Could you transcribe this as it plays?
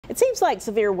It seems like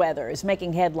severe weather is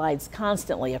making headlines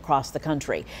constantly across the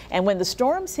country. And when the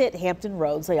storms hit Hampton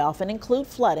roads, they often include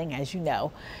flooding, as you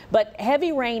know. But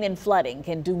heavy rain and flooding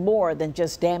can do more than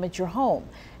just damage your home.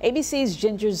 ABC's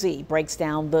Ginger Zee breaks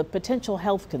down the potential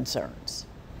health concerns.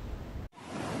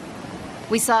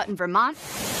 We saw it in Vermont,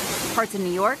 parts of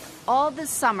New York. All this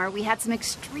summer, we had some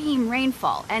extreme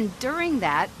rainfall, and during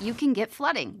that, you can get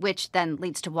flooding, which then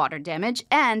leads to water damage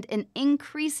and an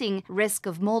increasing risk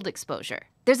of mold exposure.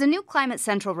 There's a new Climate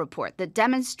Central report that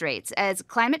demonstrates as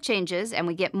climate changes and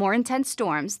we get more intense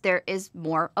storms, there is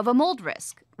more of a mold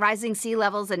risk. Rising sea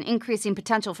levels and increasing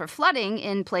potential for flooding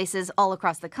in places all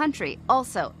across the country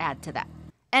also add to that.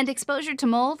 And exposure to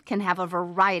mold can have a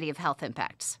variety of health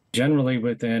impacts. Generally,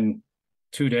 within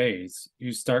 2 days,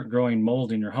 you start growing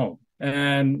mold in your home.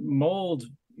 And mold,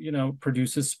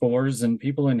 produces spores, and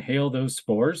people inhale those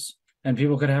spores, and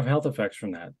people could have health effects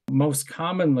from that. Most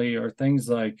commonly are things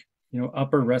like,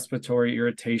 upper respiratory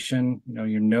irritation,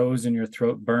 your nose and your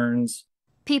throat burns.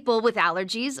 People with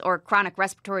allergies or chronic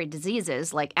respiratory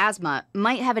diseases like asthma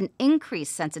might have an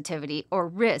increased sensitivity or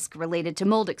risk related to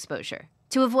mold exposure.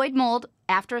 To avoid mold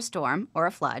after a storm or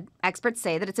a flood, experts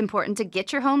say that it's important to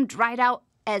get your home dried out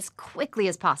as quickly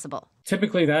as possible.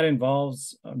 Typically, that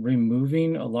involves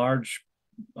removing a large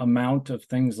amount of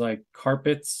things like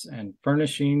carpets and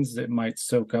furnishings that might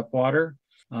soak up water.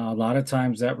 A lot of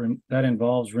times that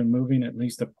involves removing at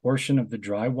least a portion of the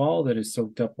drywall that has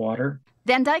soaked up water.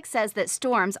 Van Dyke says that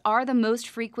storms are the most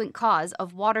frequent cause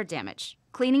of water damage.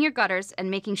 Cleaning your gutters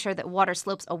and making sure that water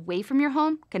slopes away from your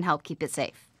home can help keep it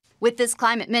safe. With this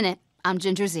Climate Minute, I'm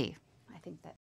Ginger Zee. I think that